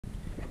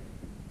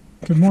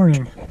Good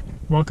morning.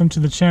 Welcome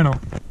to the channel.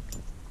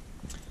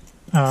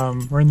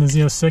 We're in the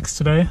Z06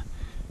 today,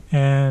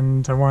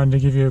 and I wanted to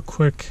give you a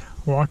quick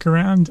walk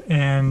around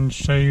and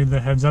show you the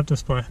heads-up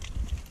display.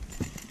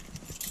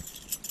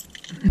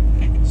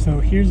 So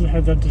here's the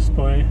heads-up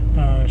display.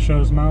 It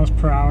shows miles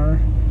per hour,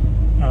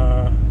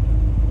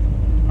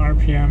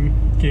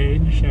 RPM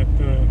gauge at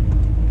the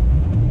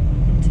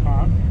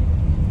top,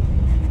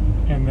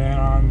 and then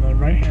on the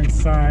right-hand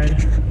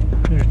side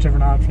there's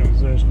different options.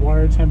 There's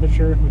water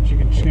temperature, which you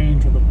can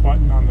change with a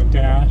button on the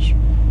dash.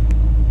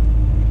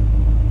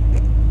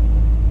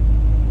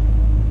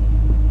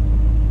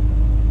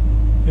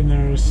 And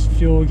there's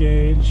fuel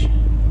gauge,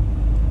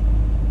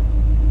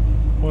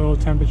 oil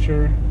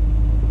temperature.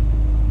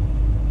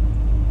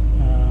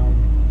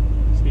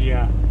 So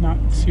yeah, not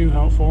too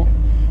helpful.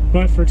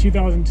 But for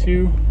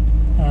 2002,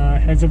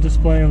 heads-up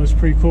display was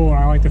pretty cool, and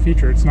I like the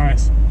feature. It's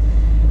nice.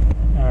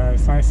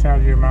 It's nice to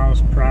have your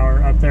miles per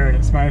hour up there, and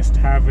it's nice to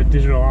have a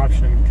digital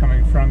option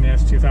coming from the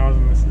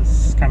S2000. This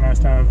is kind of nice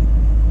to have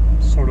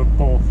sort of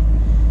both.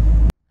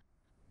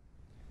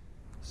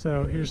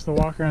 So here's the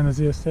walk around the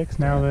Z06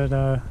 now that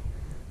the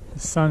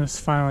sun is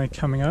finally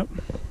coming up.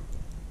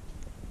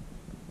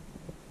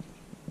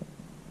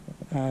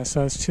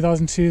 So it's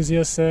 2002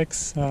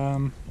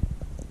 Z06.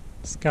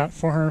 It's got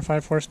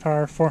 405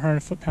 horsepower,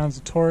 400 foot-pounds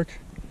of torque.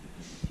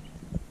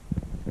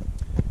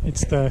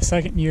 It's the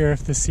second year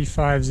of the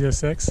C5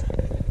 Z06.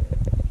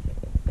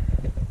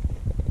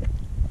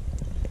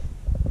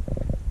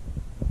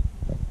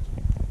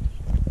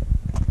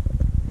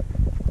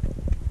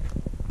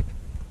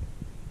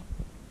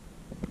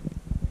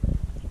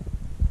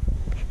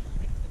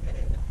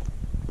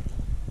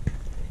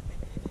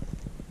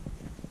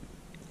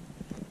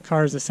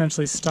 Car is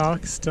essentially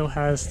stock, still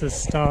has the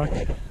stock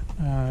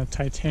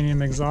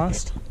titanium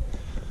exhaust,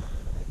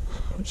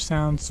 which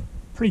sounds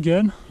pretty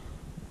good.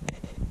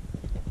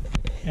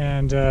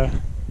 And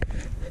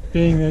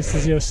being this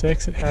is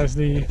Z06, it has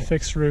the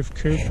fixed roof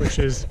coupe, which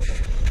is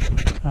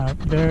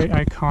very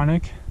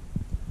iconic,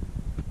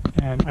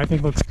 and I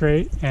think looks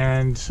great.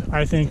 And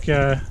I think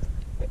there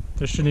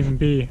shouldn't even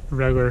be a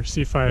regular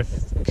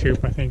C5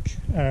 coupe. I think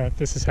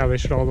this is how they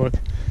should all look.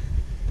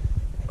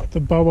 The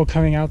bubble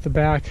coming out the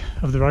back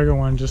of the regular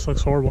one just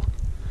looks horrible.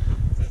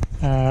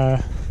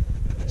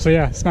 So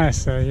yeah, it's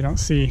nice. You don't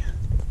see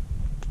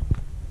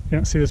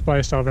this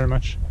body style very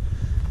much.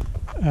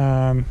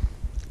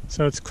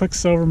 So it's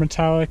quicksilver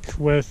metallic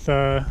with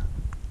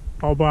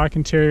all black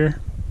interior,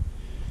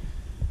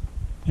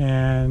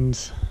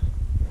 and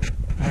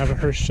I have a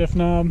Hurst shift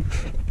knob,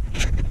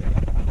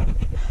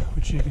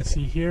 which you can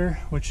see here,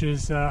 which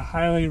is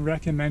highly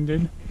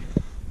recommended.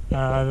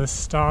 The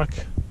stock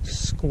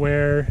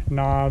square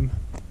knob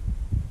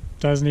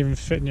doesn't even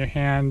fit in your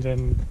hand,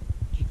 and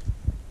you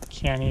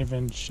can't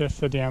even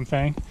shift the damn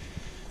thing,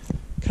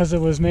 because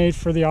it was made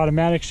for the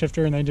automatic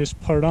shifter and they just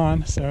put it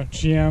on. So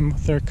GM,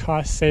 with their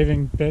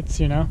cost-saving bits,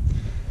 you know,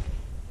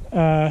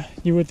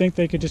 you would think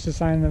they could just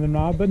assign another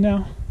knob, but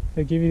no,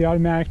 they give you the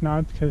automatic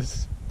knob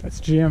because that's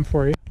GM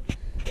for you.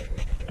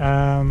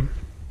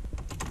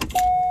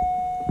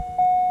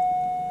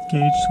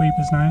 Gauge sweep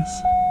is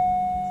nice.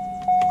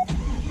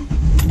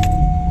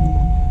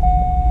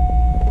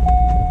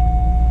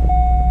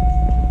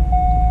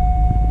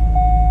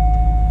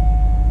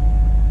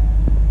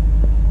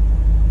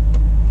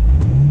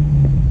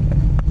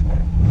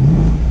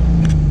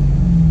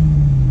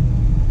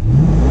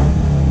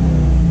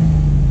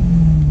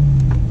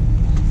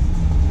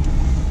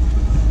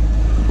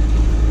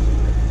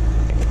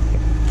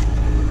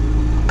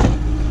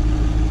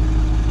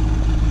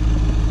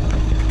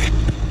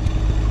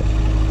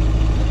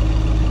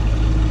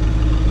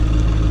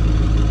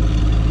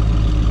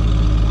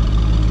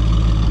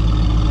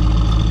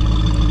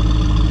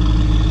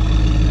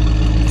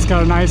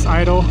 Got a nice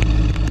idle,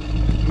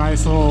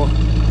 nice little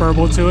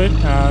burble to it.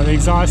 The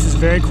exhaust is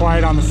very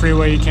quiet on the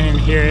freeway, you can't even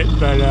hear it,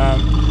 but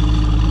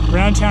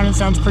around town it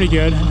sounds pretty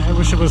good. I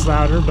wish it was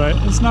louder, but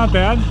it's not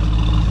bad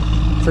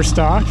for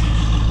stock.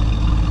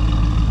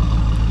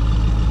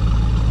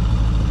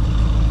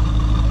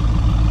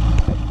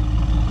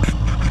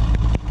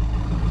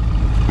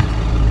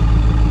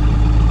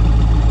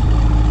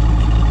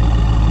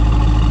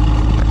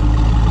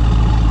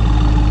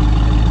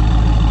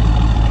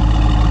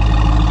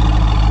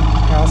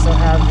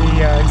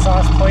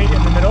 Exhaust plate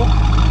in the middle.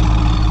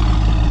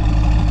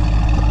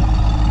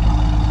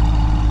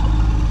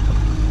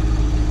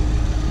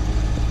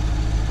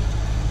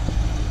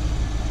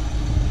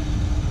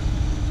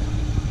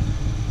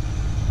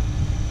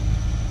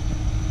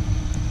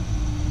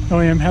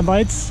 OEM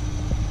headlights.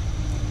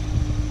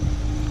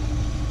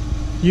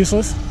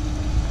 Useless.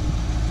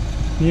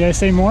 Need I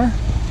say more?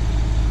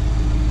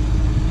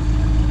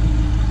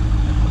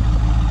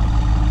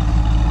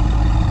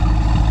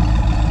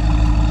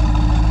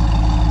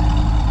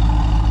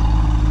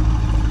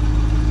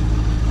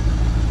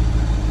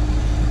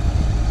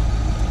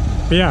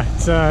 But yeah,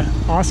 it's an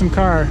awesome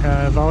car.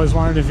 I've always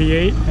wanted a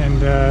V8,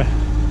 and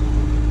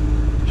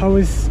I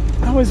always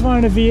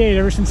wanted a V8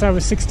 ever since I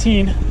was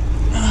 16.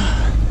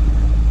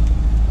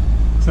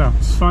 So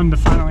it's fun to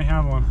finally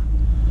have one.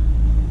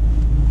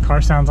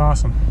 Car sounds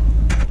awesome.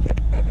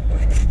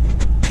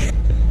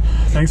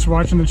 Thanks for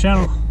watching the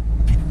channel.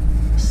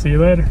 See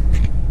you later.